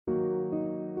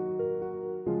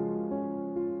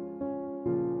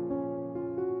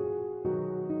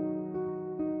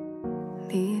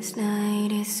This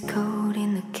night is cold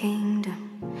in the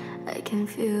kingdom. I can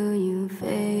feel you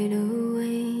fade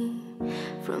away.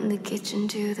 From the kitchen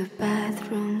to the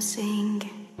bathroom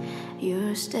singing,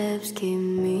 your steps keep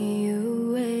me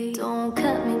away. Don't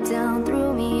cut me down,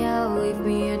 throw me out, leave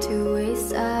me here to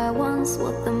waste. I once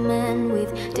was the man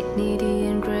with dignity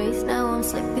and grace. Now I'm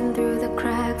slipping through the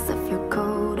cracks of your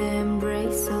cold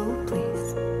embrace. So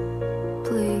please,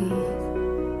 please,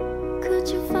 could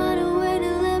you find a way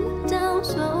to let me down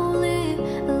slowly?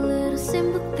 A little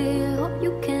sympathy, I hope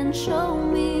you can show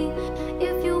me.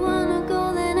 If you wanna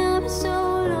go, then I'll be so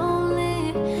lonely.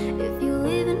 If you're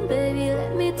leaving, baby,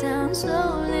 let me down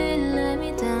slowly. Let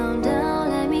me down,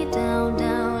 down, let me down,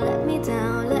 down, let me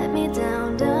down, let me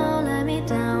down, down, let me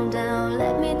down, down,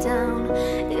 let me down.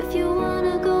 If you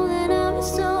wanna go, then I'll be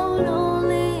so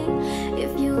lonely.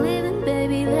 If you're leaving,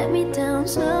 baby, let me down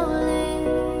slowly.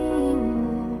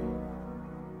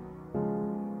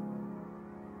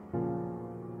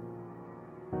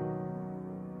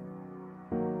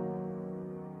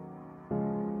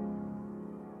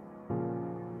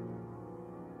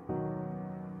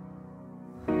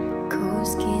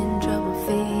 Skin trouble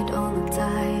fade on the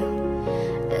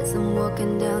tile as I'm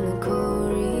walking down the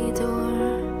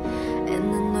corridor.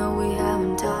 And I know we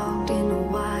haven't talked in a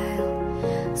while,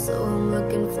 so I'm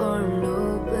looking for an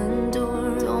open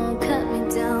door. Don't cut me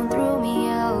down, throw me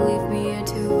out, leave me here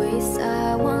to waste.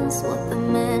 I once was the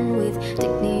man with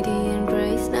dignity and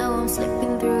grace. Now I'm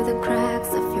slipping through the cracks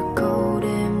of your cold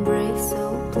embrace.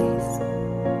 So please,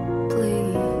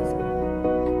 please,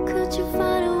 could you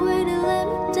find a way to let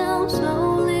me down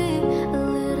slowly? A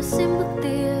little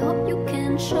sympathy, I hope you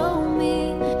can show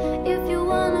me. If you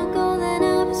wanna go, then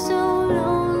I'll be so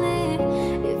lonely.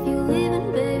 If you're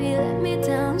leaving, baby, let me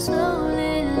down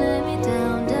slowly. Let me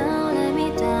down, down, let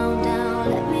me down, down,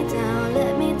 let me down,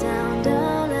 let me down,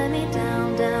 down, let me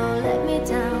down, down, let me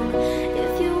down.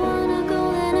 If you wanna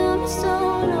go, then I'll be so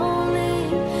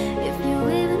lonely. If you're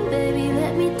leaving, baby,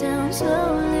 let me down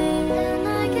slowly. And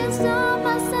I can't stop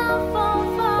myself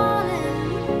from falling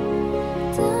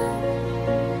down,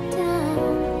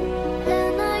 down.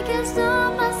 And I can't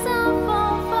stop myself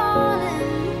from falling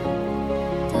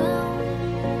down,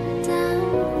 down.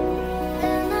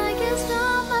 And I can't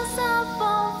stop myself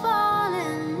from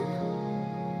falling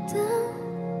down,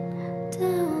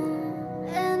 down.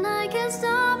 And I can't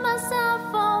stop myself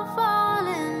from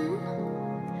falling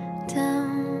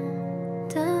down,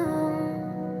 down.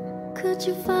 Could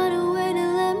you find a way to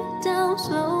let me down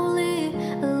slowly?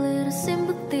 A little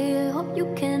sympathy, I hope you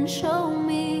can show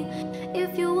me.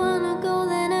 If you wanna go,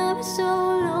 then I'll be so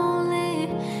lonely.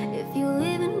 If you're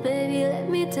leaving, baby, let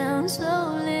me down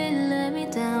slowly. Let me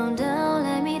down, down,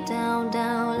 let me down,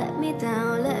 down, let me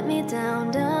down, let me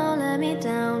down, down, let me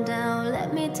down, down,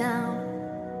 let me down.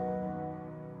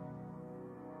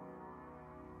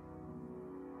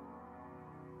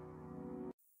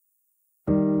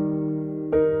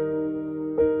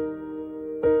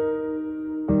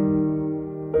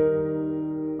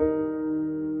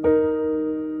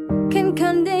 Can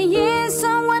count the years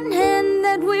on one hand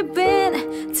that we've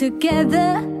been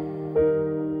together.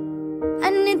 I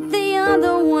need the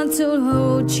other one to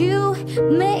hold you,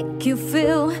 make you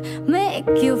feel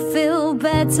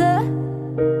better.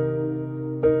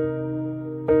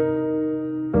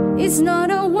 It's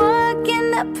not a walk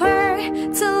in the park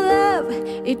to love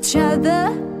each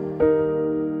other,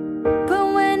 but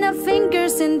when our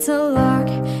fingers interlock,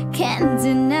 can't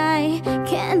deny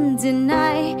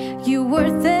you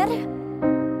worth it.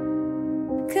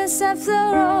 'Cause after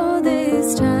all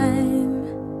this time,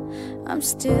 I'm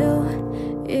still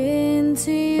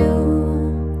into you.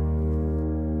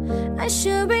 I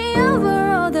should be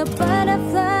over all the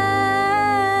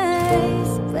butterflies,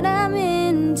 but I'm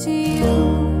into you.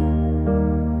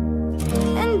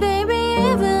 And baby,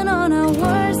 even on our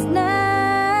worst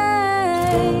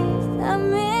nights,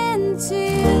 I'm into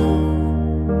you.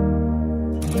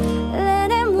 Let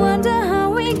them wonder how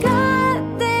we got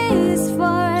this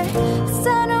far, 'cause I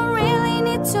don't really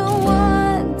need to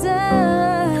wonder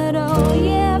at all.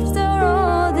 Yeah, after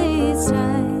all this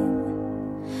time,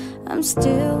 I'm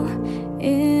still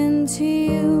into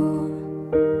you.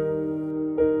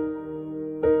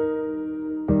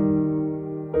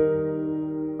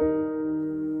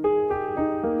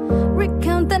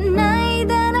 Recount the night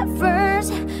that I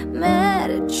first met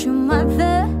your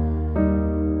mother,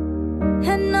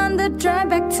 and on the drive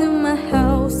back to my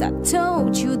house, I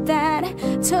told you that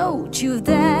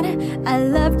I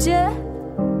loved you.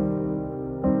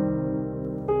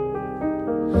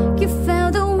 You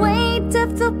felt the weight of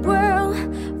the world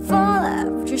fall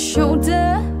off your shoulder,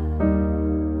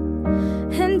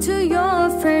 and to your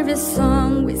favorite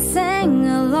song we sang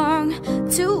along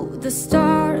to the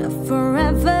start of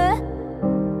forever.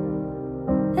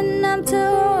 And after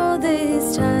all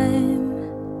this time,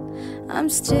 I'm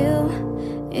still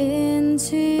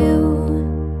into you.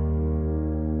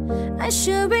 I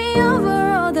should be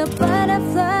over all the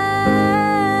butterflies,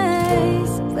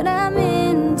 but I'm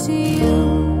into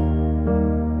you.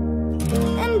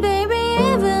 And baby,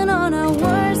 even on our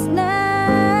worst nights,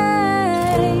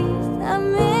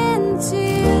 I'm into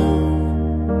you.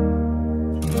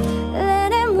 Let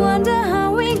them wonder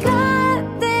how we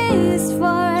got this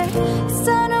far, 'cause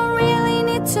I don't really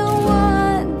need to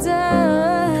wonder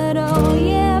at all.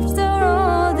 Yeah, after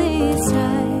all this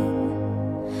time,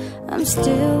 I'm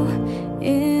still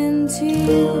into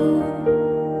you.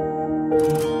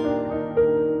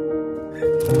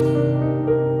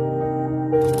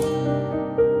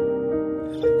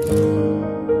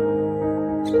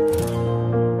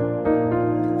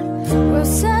 Well,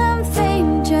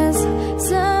 something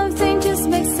just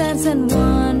makes sense, and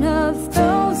one of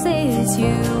those is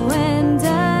you and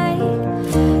I.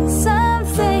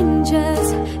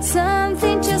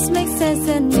 Something just makes sense,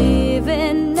 and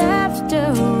even after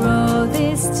all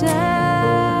this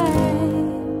time,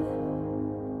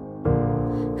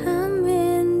 I'm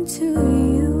into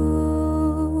you.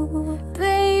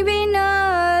 Baby,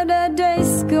 not a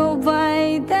days go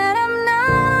by that I'm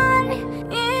not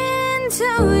into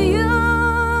you.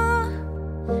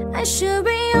 I should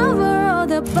be over all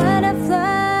the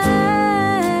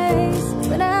butterflies,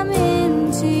 but I'm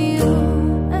into you.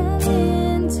 I'm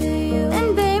into you. And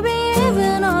baby,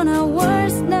 even on our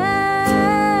worst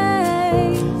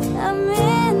nights, I'm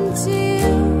into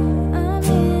you. I'm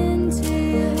into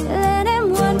you. Let them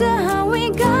wonder how we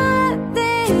got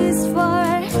this far,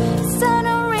 'cause I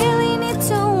don't really need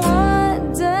to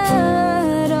wonder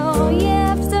at all.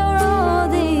 Yeah, after all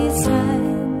this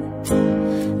time,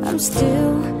 I'm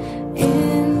still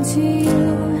into you.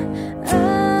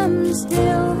 I'm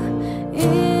still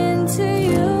into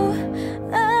you.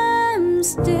 I'm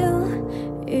still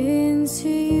into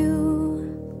you.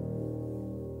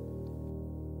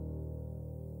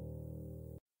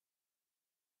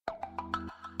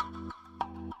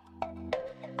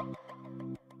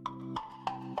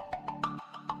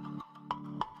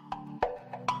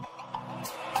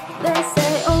 They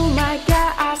say, oh my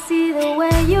God, I see the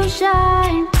way you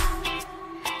shine.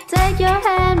 Take your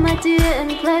hand, my dear,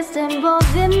 and place them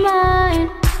both in mine.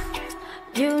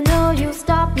 You know you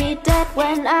stopped me dead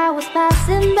when I was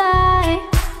passing by,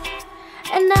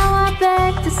 and now I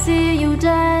beg to see you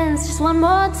dance just one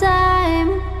more time.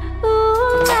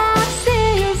 Ooh, I see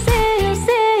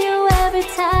you every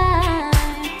time.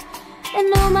 And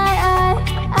oh my, I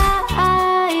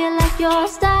like your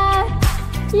style.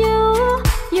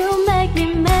 You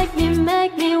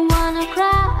make me wanna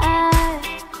cry.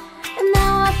 And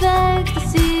now I beg to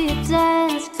see you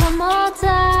dance one more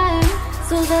time.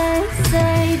 So they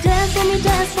say, dance for me,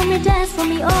 dance for me, dance for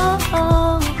me, oh,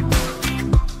 oh.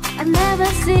 I've never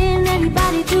seen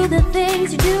anybody do the things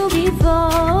you do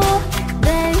before.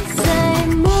 They say,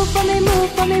 move for me, move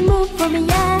for me, move for me,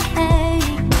 yeah.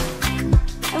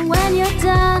 And when you're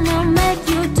done, I'll make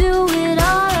you do it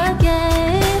all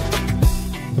again.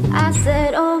 I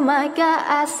said, oh my God,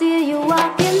 I see you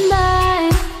walking by.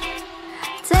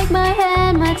 Take my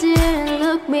hand, my dear, and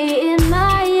look me in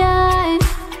my eyes.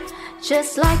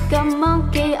 Just like a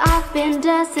monkey, I've been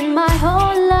dancing my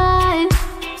whole life,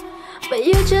 but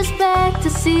you just beg to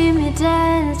see me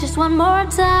dance just one more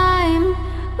time.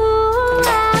 Ooh, I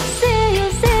see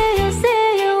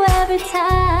you every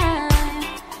time.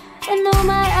 And oh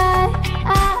my, I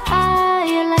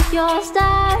like your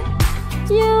style.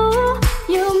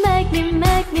 You make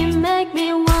me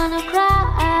wanna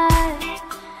cry.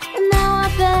 And now I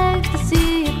beg to see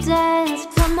you dance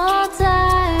one more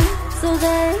time. So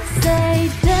they say,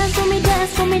 dance for me,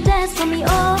 dance for me, dance for me,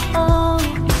 oh, oh.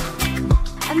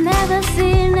 I've never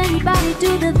seen anybody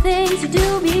do the things you do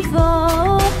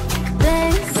before. They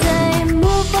say,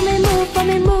 move for me, move for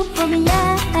me, move for me,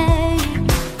 yeah.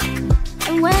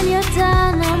 And when you're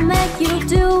done, I'll make you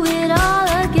do it all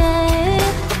again.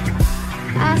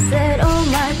 I said, oh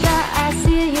my God, I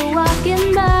see you walking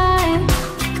by.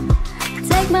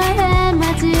 Take my hand,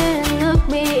 my dear, and look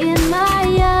me in my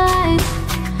eyes.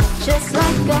 Just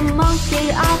like a monkey,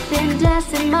 I've been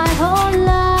dancing my whole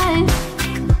life,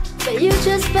 but you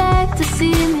just beg to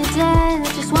see me dance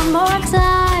just one more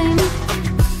time.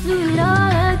 Do it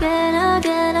all again,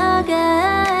 again,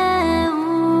 again.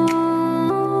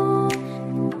 Ooh.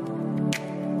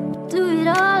 Do it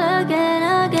all again,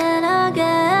 again,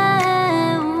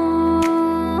 again.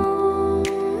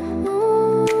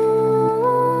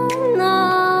 Ooh. No,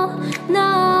 no,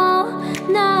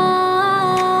 no.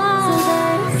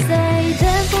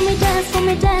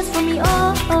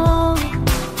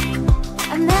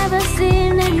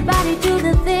 seen anybody do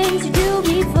the things you do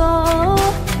before.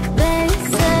 They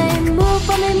say, move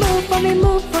for me, move for me,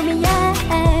 move for me, yeah.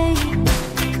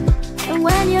 And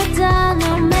when you're done,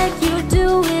 I'll make you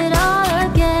do it all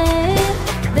again.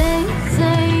 They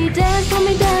say, dance for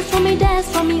me, dance for me, dance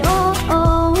for me, oh,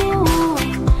 oh.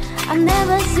 I've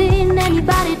never seen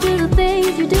anybody do the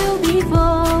things you do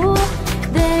before.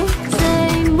 They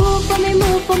say, move for me,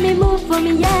 move for me, move for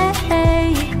me, yeah.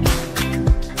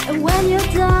 And when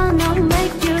you're done, I'll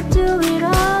make you do it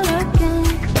all again,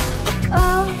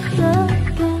 all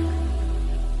again.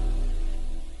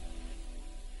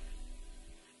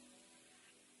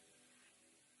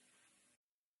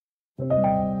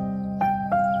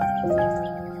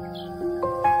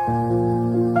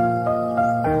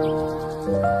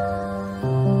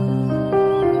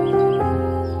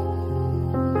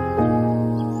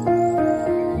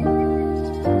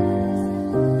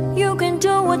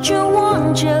 What you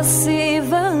want, just save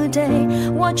the day.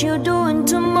 What you're doing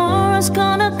tomorrow's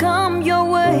gonna come your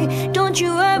way. Don't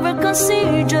you ever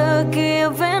consider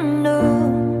giving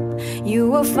up. You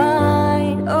will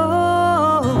find,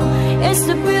 oh, it's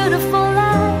the beautiful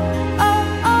life. Oh,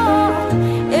 oh,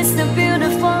 it's the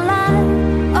beautiful life.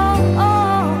 Oh,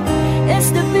 oh,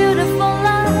 it's the beautiful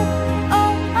life.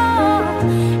 Oh, oh,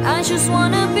 I just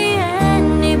wanna be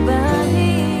anybody.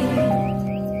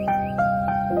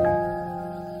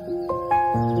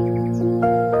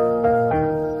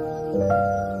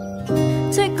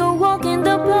 Take a walk in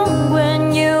the park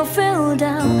when you feel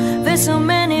down. There's so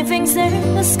many things there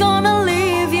that's gonna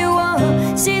leave you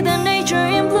up. See the nature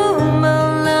in bloom,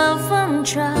 a love and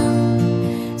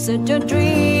child. Set your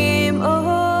dream,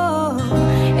 oh,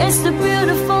 it's the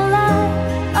beautiful life.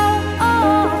 Oh,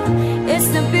 oh, it's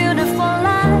the beautiful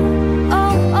life.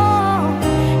 Oh, oh,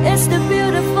 it's the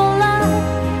beautiful life.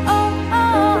 Oh,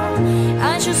 oh,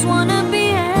 I just wanna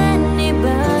be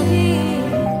anybody.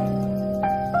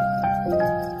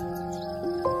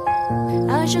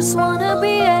 I just wanna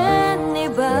be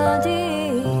anybody.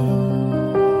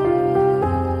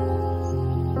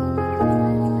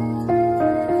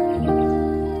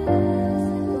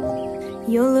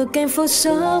 You're looking for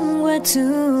somewhere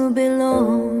to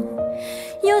belong.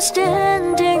 You're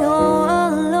standing all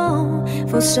alone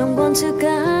for someone to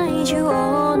guide you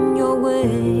on your way.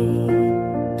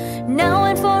 Now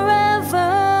and forever,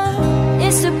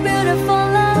 it's a beautiful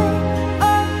life.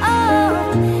 Oh, oh,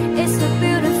 it's a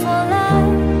beautiful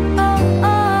life. Oh,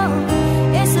 oh,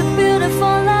 it's a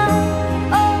beautiful life.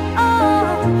 Oh,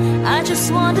 oh, I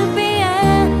just want to be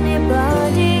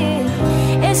anybody.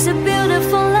 It's a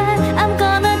beautiful life. I'm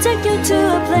gonna take you to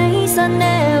a place I've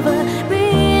never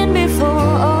been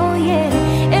before. Oh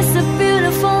yeah, it's a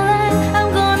beautiful life. I'm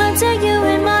gonna take you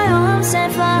in my arms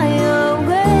and fly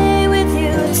away with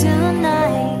you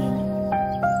tonight.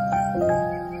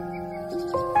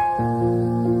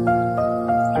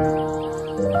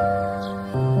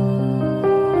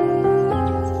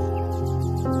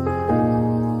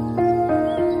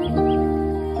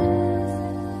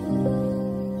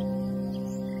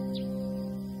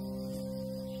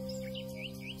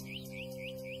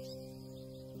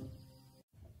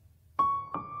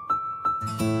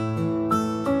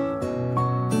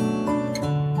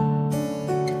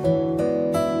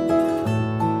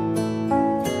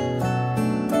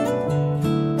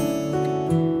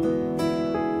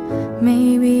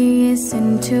 Maybe it's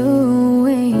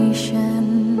intuition.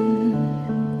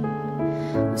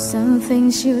 Some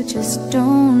things you just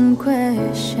don't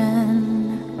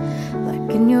question.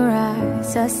 Like in your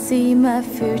eyes, I see my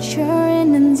future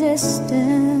in the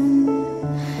distance.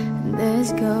 And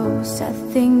there's ghosts, I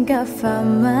think I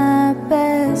found my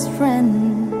best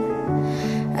friend.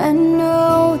 I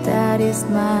know that it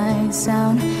might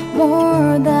sound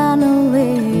more than a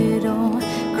little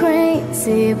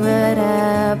crazy, but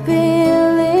I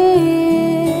believe.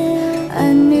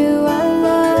 I knew I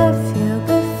loved you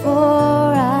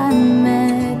before I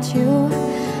met you.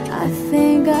 I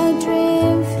think I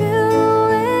dreamed you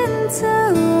into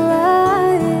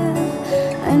life.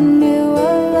 I knew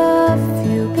I loved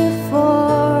you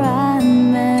before I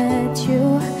met you.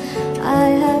 I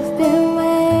have been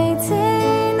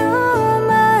waiting all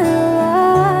my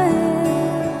life.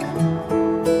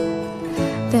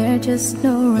 There's just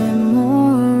no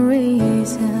more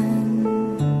reason,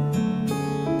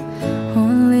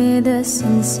 only the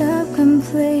sense of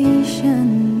completion.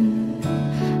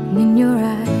 And in your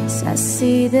eyes, I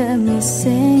see the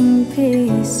missing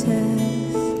pieces.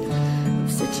 I'm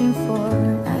searching for,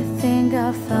 I think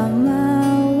I found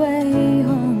my way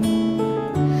home.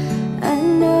 I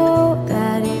know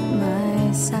that it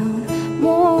might sound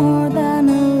more than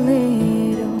a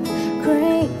little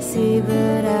crazy,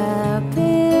 but I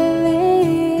believe.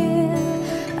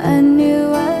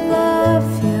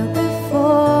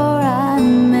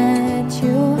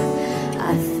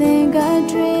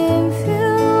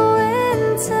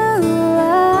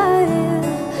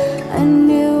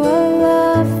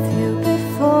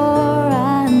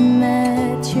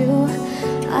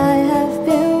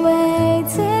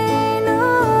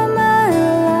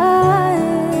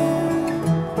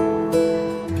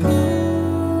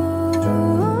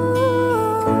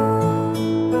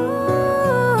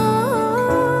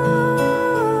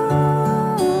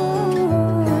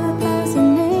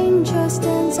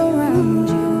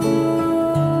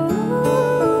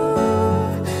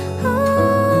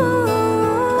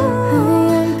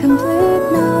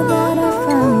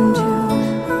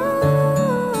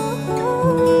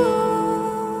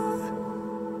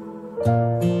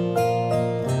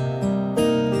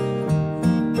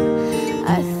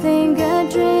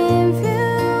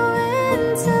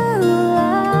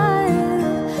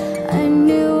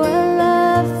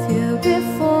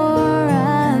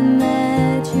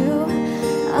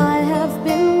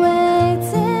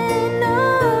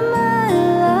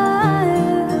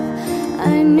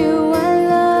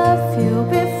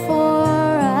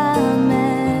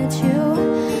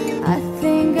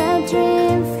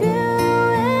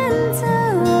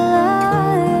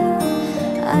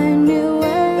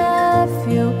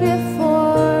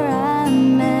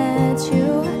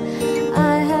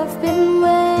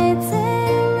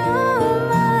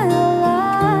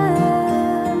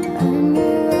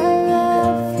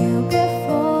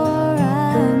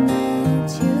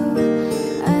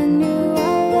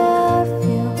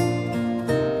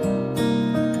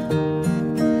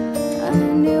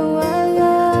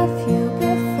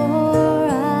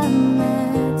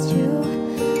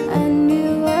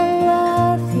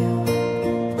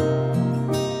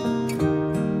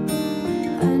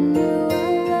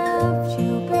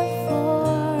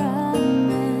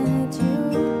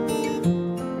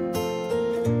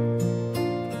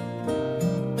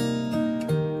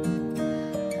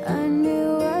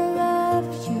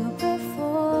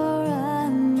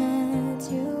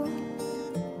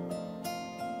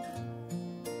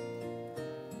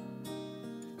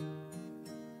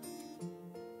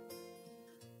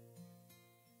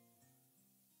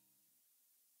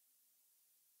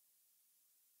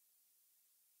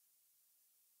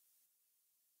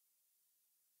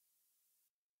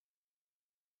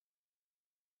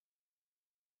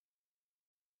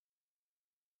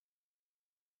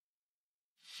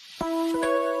 It's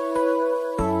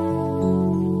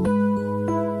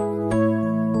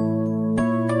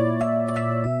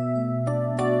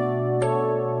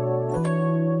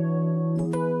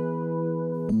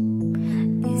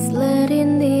late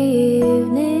in the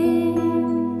evening.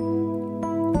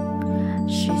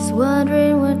 She's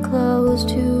wondering what clothes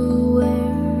to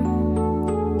wear.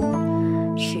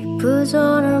 She puts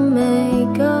on her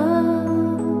makeup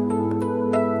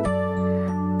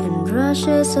and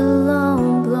brushes her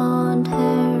long blonde hair.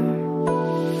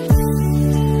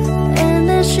 And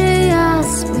then she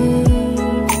asks me,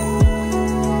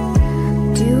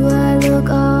 do I look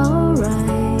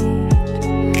alright?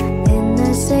 And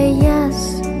I say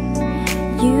yes,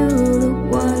 you look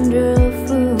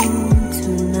wonderful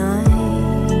tonight.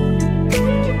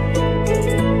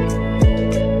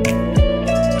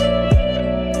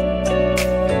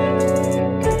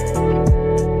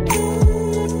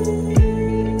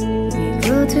 We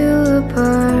go to a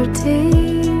party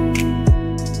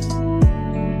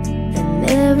and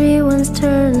everyone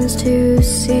turns to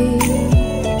see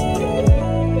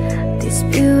this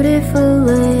beautiful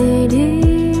lady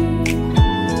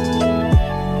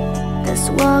that's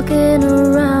walking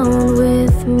around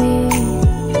with me.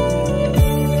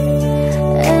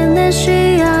 And then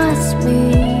she asks me,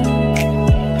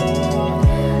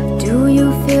 do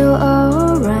you feel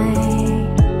alright?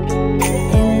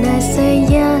 And I say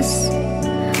yes,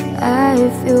 I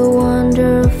feel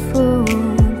wonderful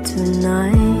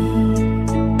tonight.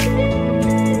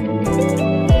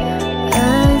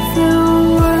 I feel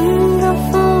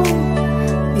wonderful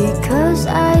because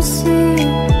I see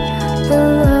the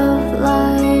love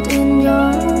light in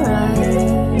your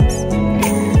eyes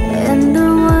and the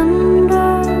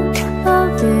wonder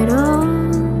of it all,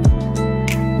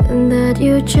 and that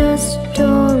you just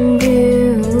don't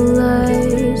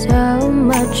realize how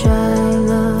much I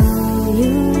love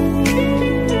you.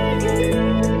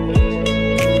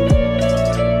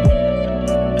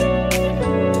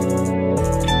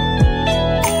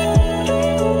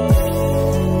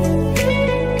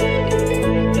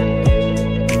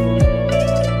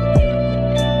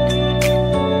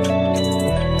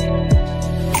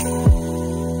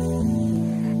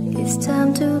 It's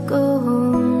time to go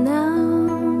home now,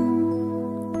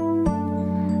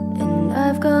 and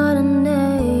I've got an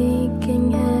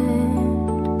aching head.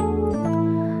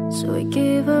 So I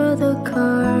give her the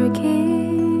car key.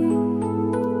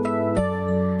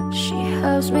 She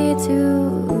helps me to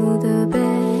the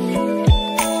bed,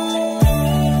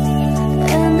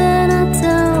 and then I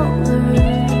tell her,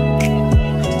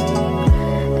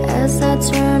 as I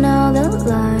turn out the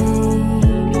light,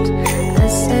 I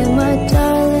say, my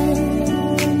darling,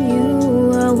 you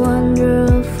are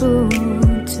wonderful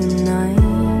tonight.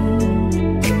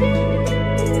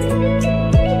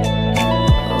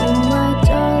 Oh, my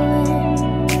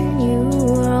darling, you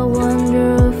are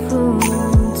wonderful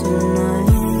tonight.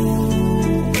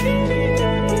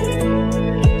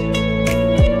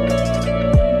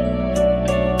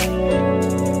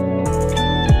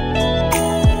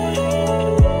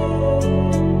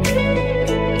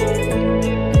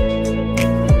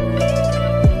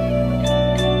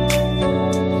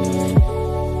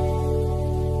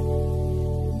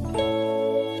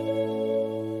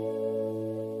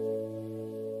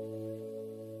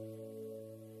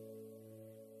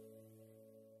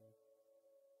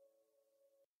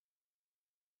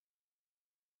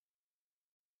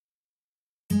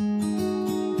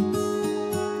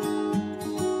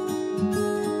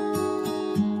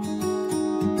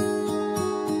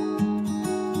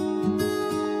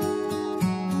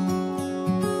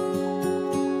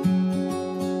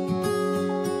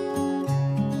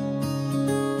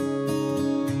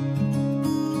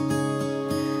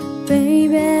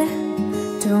 Baby,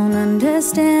 don't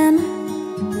understand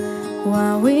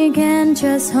why we can't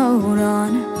just hold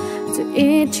on to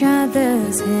each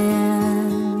other's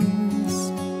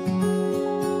hands.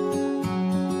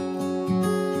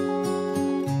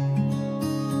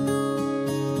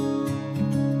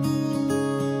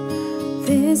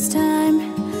 This time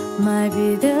might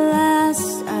be the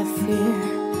last, I fear,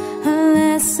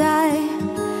 unless I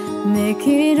make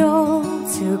it all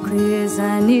too clear, 'cause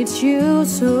I need you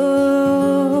so.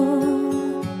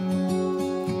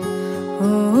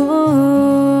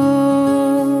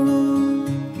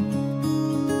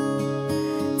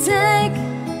 Take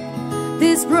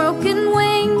these broken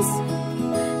wings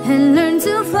and learn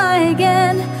to fly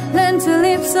again, learn to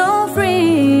live so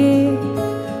free.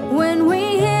 When we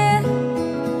hear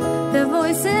the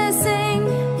voices sing,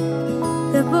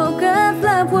 the book of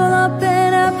love will open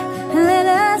up and let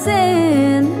us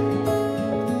in.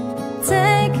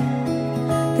 Take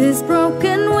these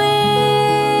broken wings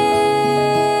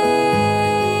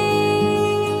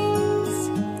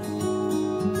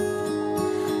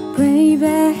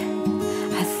Baby,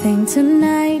 I think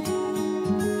tonight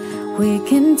we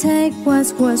can take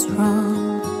what was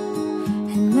wrong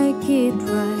and make it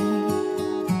right.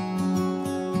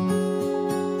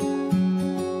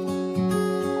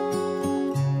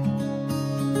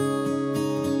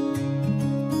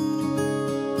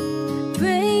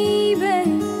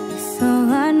 Baby, so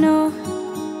I know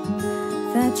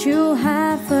that you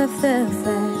have of the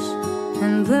flesh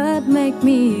and blood make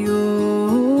me yours.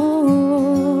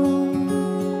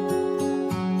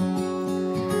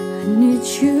 I need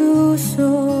you so.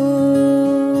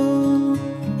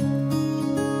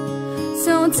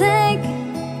 So take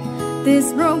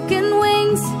these broken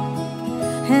wings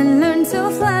and learn to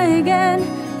fly again.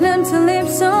 Learn to live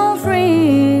so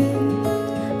free.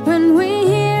 When we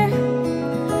hear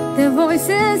the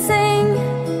voices sing,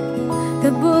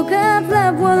 the book of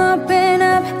love will open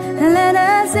up and let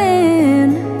us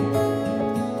in.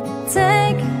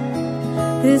 Take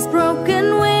these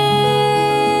broken wings.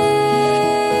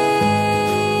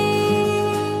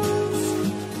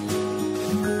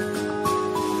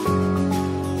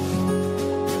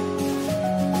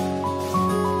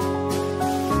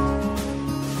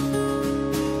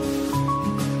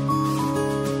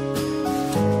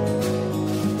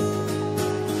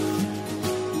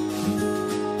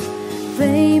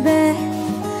 Baby,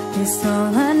 it's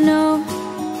all I know,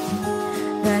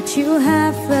 that you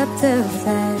have left the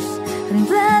flesh and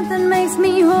blood that makes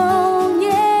me whole.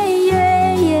 Yeah,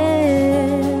 yeah,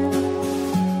 yeah.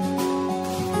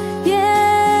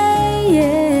 Yeah,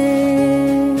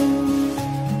 yeah.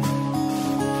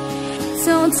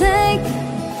 So take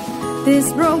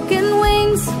these broken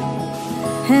wings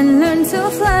and learn to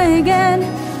fly again.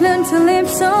 Learn to live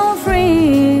so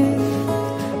free.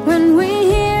 When we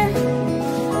hear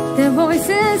the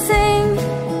voices sing,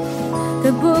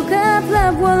 the book of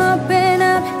love will open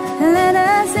up and let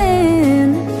us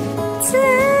in.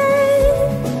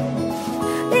 Take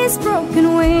these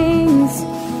broken wings.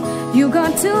 You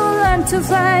got to learn to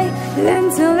fly, learn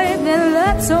to live and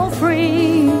love so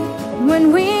free.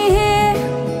 When we hear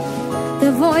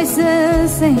the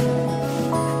voices sing,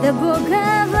 the book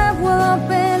of love will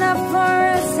open up for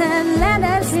us and let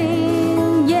us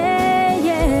in. Yeah,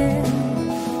 yeah.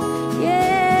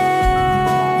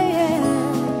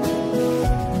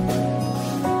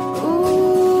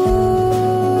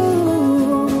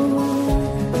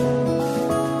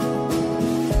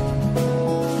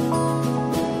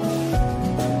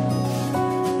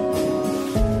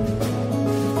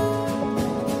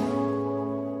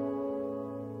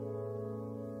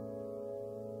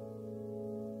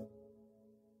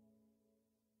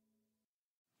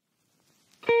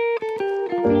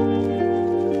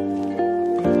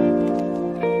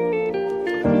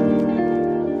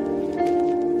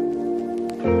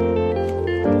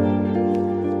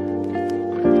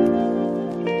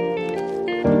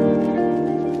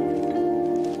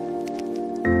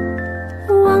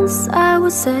 Once I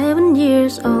was 7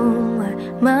 years old, my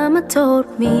mama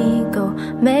told me, go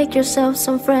make yourself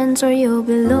some friends or you'll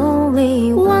be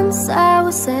lonely. Once I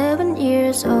was 7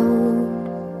 years old.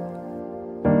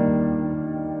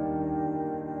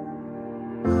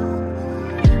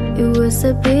 It was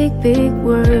a big, big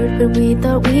word, but we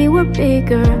thought we were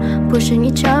bigger, pushing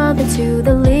each other to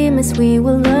the limits, we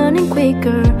were learning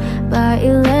quicker. By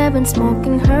 11,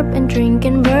 smoking herb and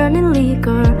drinking burning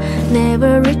liquor.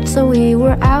 Never rich, so we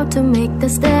were out to make the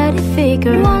steady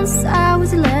figure. Once I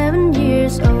was 11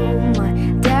 years old, my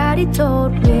daddy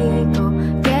told me, go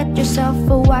get yourself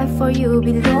a wife or you'll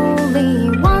be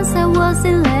lonely. Once I was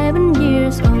 11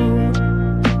 years old.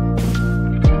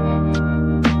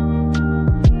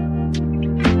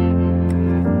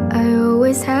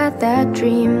 Had that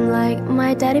dream like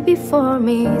my daddy before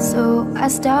me, so I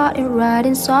started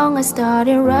writing song, I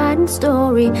started writing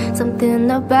story.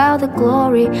 Something about the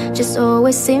glory just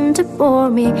always seemed to bore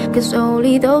me, cause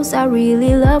only those I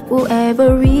really love will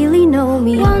ever really know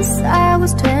me. Once I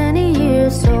was 20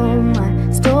 years old,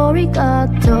 my story got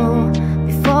told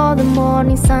before the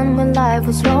morning sun when life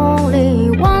was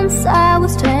lonely. Once I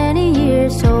was 20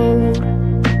 years old.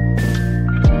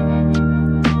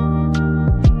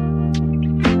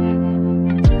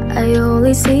 I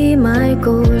only see my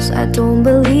goals, I don't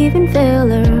believe in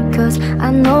failure, cause I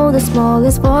know the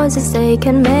smallest voices, they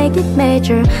can make it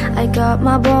major. I got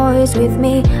my boys with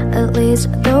me, at least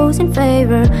those in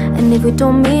favor. And if we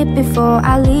don't meet before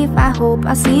I leave, I hope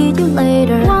I see you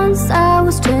later. Once I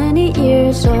was 20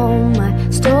 years old, my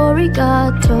story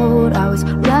got told. I was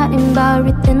writing about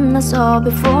everything I saw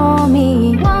before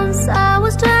me. Once I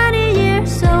was 20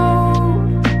 years old.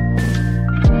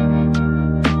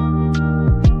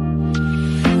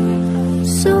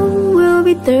 Soon we'll be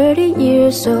be 30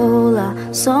 years old.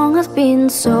 Our song has been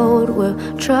sold. We'll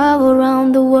travel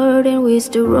around the world and we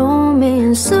still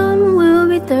roaming. Soon we'll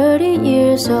be 30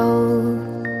 years old.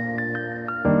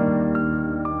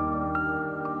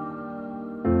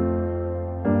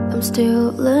 I'm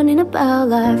still learning about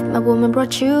life. My woman brought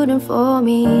children for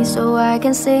me, so I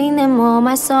can sing them all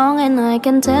my song and I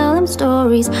can tell them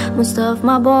stories. Most of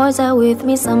my boys are with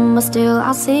me, some are still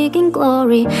out seeking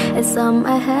glory, and some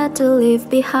I had to leave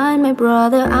behind. My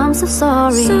brother, I'm so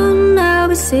sorry. Soon I'll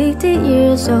be 60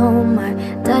 years old. My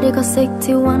daddy got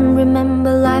 61.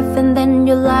 Remember life and then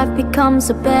your life becomes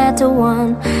a better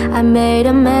one. I made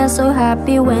a man so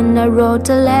happy when I wrote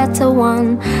a letter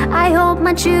one. I hope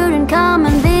my children come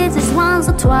and visit once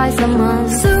or twice a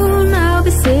month. Soon I'll be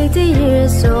 60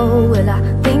 years old. Will I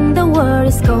think the world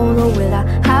is cold, or will I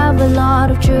have a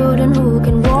lot of children who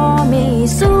can warm me?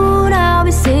 Soon I'll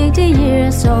be 60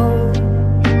 years old.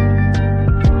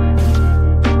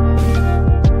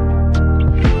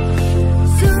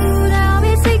 Soon I'll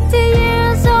be 60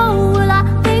 years old. Will I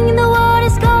think the world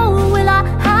is cold? Will I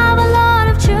have a lot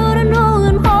of children who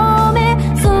can hold me?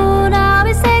 Soon I'll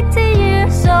be 60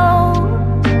 years old.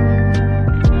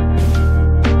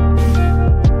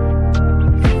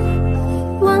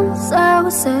 Once I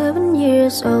was 7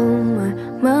 years old, my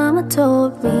mama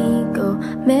told me, go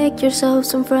make yourself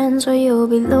some friends or you'll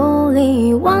be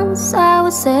lonely. Once I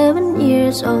was 7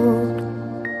 years old.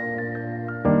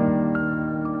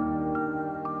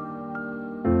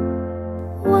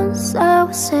 Once I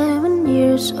was 7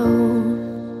 years old.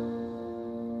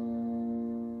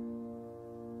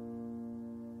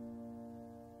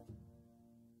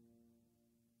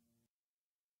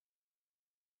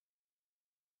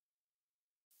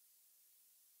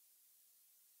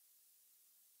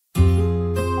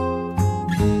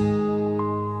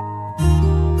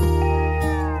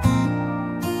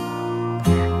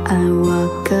 I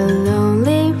walk a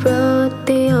lonely road,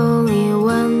 the only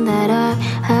one that I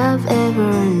have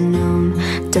ever known.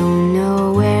 Don't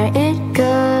know where it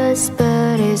goes,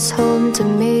 but it's home to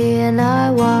me, and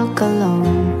I walk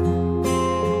alone.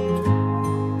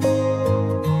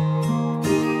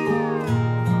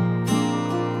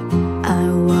 I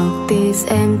walk this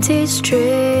empty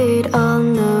street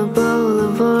on the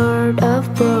boulevard of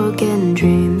broken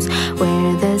dreams,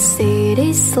 where the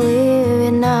cities sleep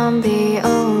and I'm the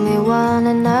only one,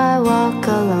 and I walk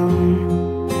alone.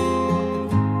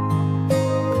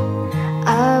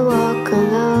 I walk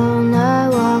alone, I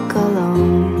walk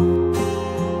alone.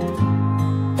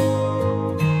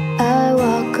 I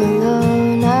walk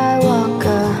alone, I walk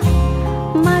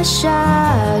alone. My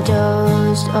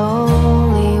shadow's the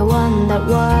only one that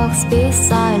walks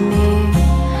beside me.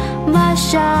 My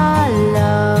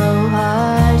shallow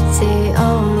heart's the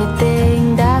only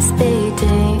thing that's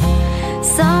beating.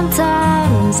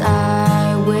 Sometimes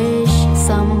I wish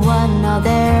someone out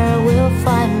there will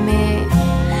find me.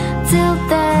 Till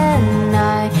then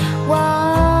I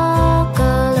walk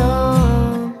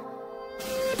alone.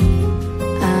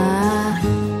 Ah,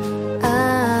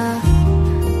 ah,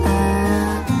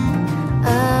 ah,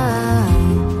 ah,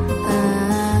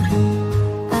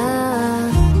 ah,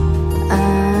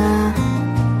 ah.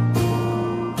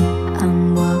 I'm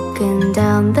walking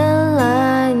down the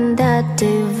line that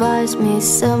divides me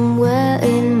somewhere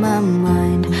in my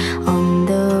mind, on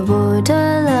the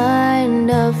borderline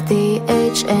of the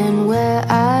age and where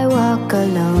I walk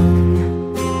alone.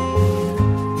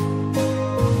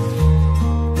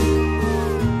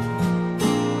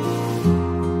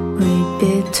 Read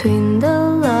between the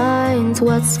lines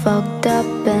what's fucked up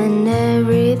and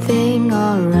everything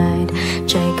alright.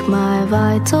 Check my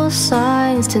vital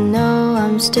signs to know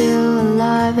I'm still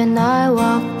alive, and I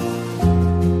walk.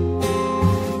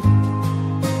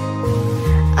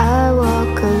 I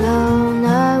walk alone,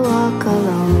 I walk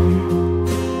alone.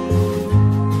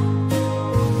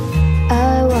 I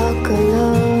walk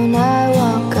alone, I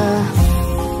walk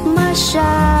alone. My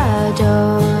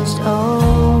shadow's the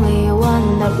only one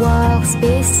that walks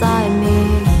beside me.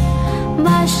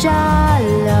 My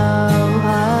shallow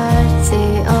heart's the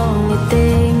only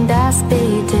thing that's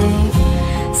beating.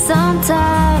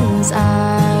 Sometimes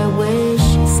I wish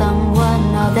someone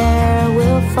out there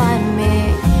will find me.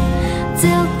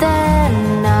 Till then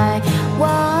I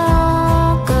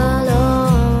walk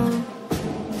alone.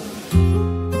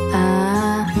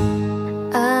 Ah,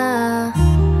 ah,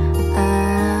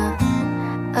 ah,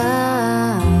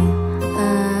 ah,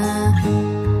 ah,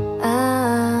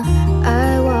 ah.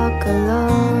 I walk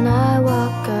alone, I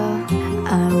walk alone.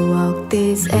 I walk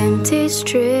this empty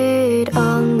street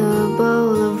on the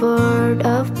boulevard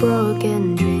of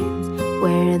broken dreams,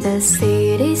 where the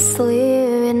cities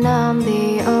sleep and I'm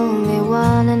the only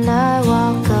one, and I walk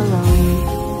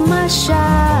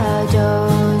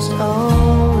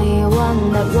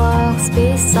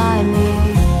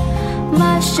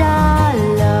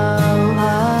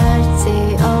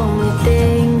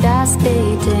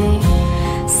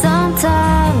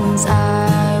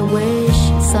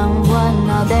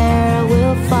out there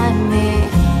will find me.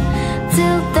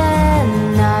 Till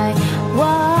then I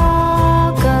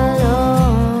walk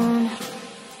alone.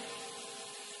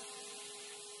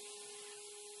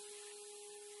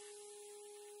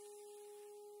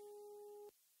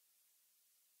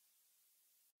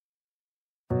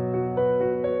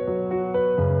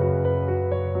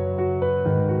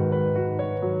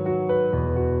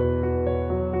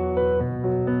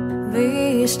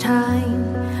 This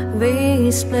time,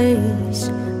 this place,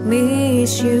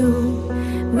 miss you.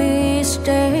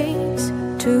 Mistakes,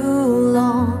 too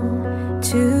long,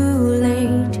 too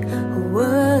late. Who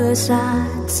was I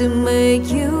to make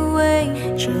you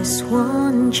wait? Just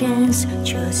one chance,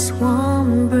 just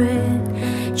one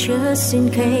breath, just in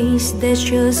case there's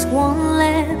just one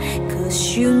left.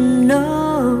 'Cause you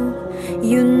know,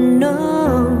 you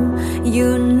know,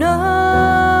 you know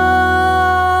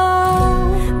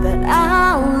that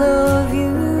I love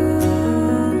you.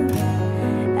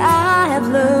 I have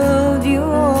loved you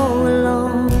all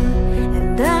along,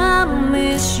 and I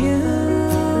miss you.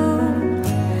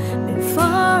 Been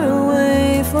far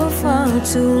away for far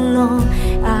too long.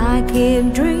 I keep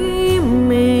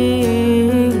dreaming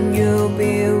you'll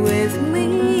be with me,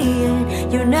 and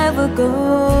you'll never go.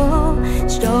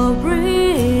 Stop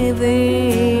breathing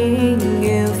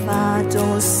if I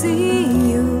don't see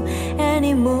you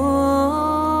anymore.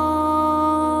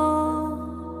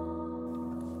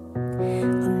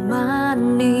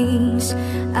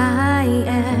 I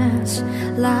ask,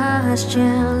 last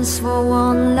chance for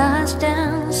one last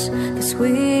dance. 'Cause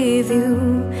with you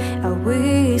I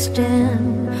will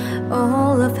stand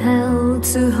all of hell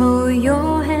to hold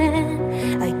your hand.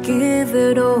 I give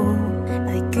it all,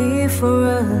 I give for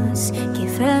us,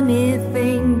 give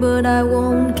anything, but I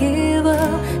won't give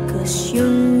up. 'Cause you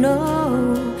know,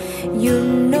 you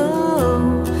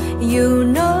know, you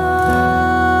know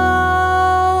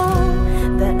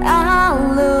that I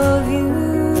love you.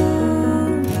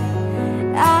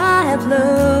 I have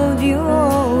loved you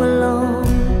all along,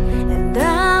 and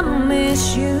I miss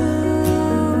you.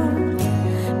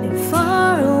 Been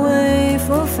far away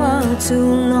for far too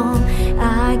long.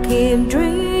 I keep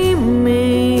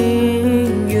dreaming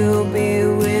you'll be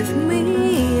with me,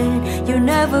 and you'll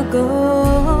never go.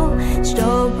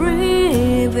 Stop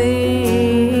breathing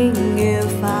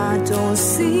if I don't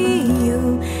see you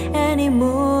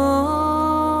anymore.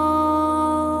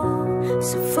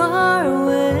 So far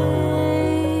away,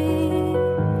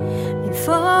 been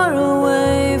far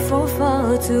away for far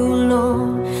too long.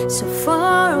 So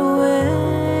far away,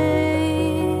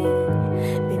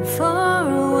 been far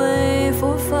away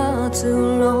for far too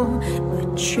long.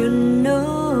 But you know,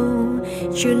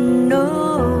 you know,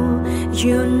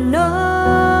 you know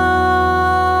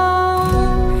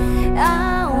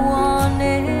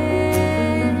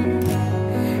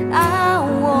I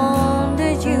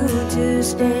wanted you to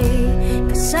stay.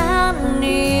 'Cause I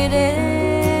need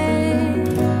it.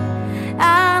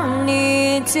 I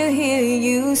need to hear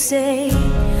you say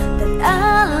that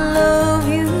I love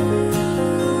you.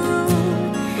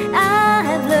 I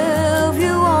have loved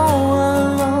you all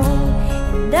along,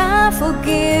 and I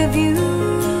forgive you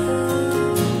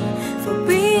for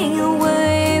being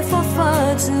away for far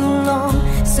too long.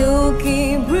 So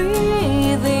keep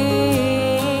breathing,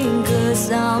 'cause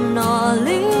I'm not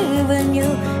leaving you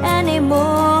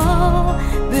anymore.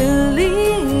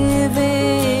 Believe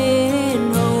in,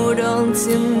 hold on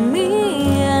to me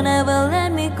and never let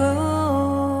me go.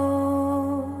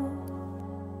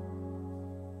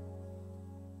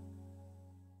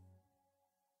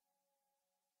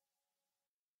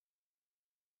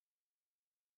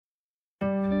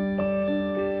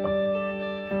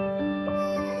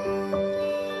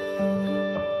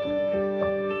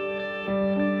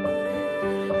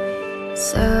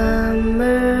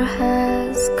 Summer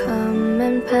has come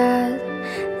and passed.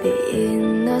 The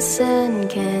innocent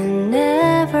can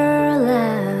never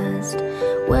last.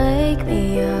 Wake me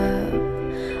up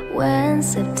when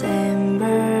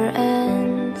September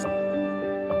ends.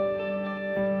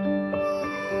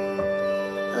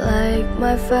 Like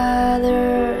my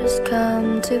father's come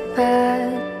to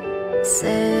pass.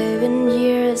 7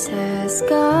 years has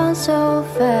gone so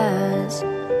fast.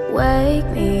 Wake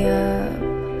me up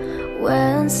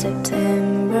when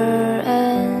September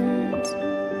ends.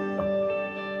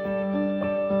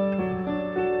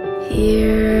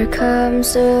 Here comes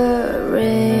the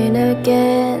rain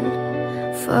again,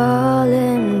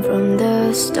 falling from the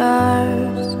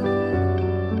stars,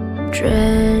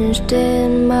 drenched in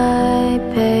my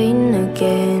pain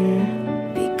again,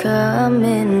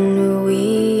 becoming who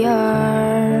we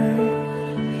are.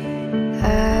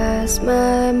 As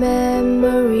my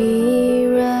memory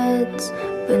rests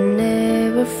but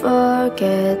never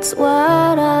forgets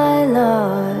what I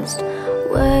lost.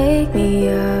 Wake me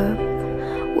up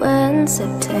when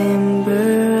September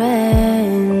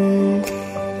ends.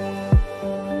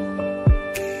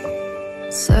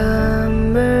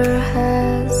 Summer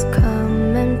has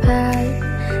come and passed.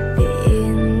 The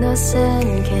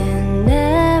innocent can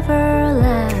never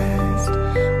last.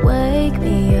 Wake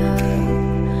me up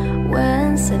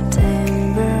when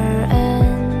September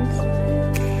ends.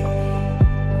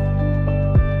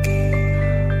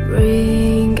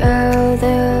 Ring out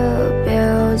the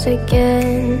bells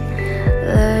again,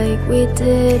 like we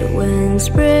did when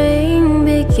spring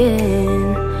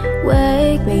began.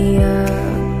 Wake me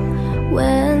up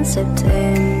when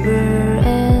September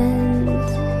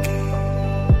ends.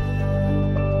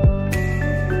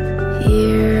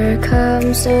 Here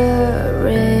comes the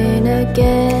rain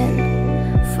again,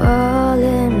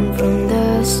 falling from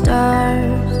the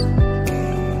stars,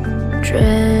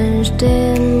 drenched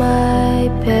in my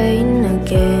pain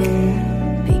again,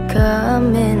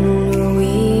 becoming who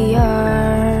we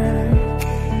are.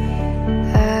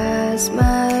 As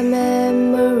my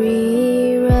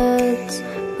memory rests,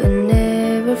 but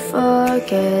never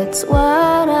forgets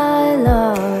what I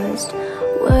lost.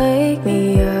 Wake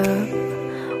me up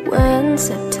when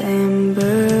September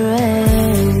ends.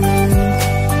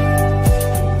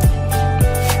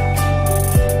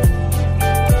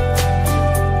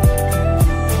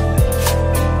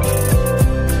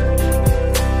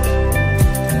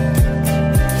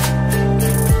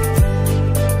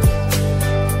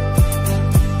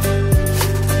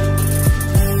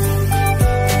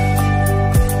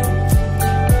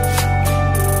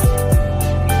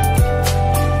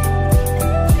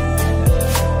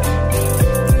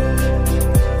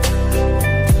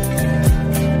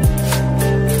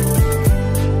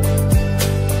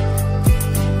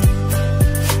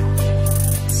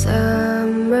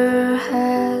 Summer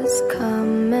has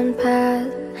come and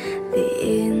passed. The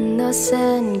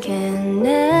innocent can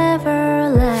never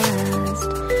last.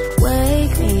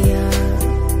 Wake me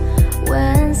up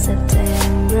when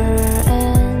September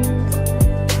ends.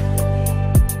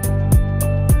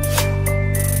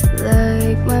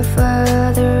 Like my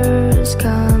father's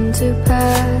come to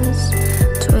pass,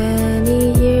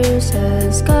 20 years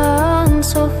has gone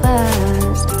so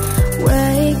fast.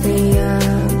 Wake me up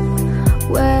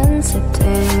when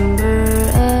September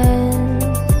ends.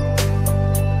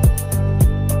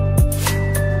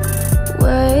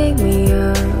 Wake me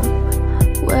up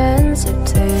when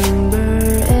September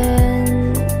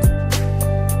ends.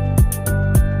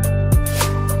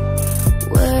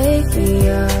 Wake me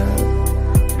up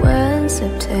when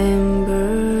September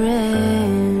ends.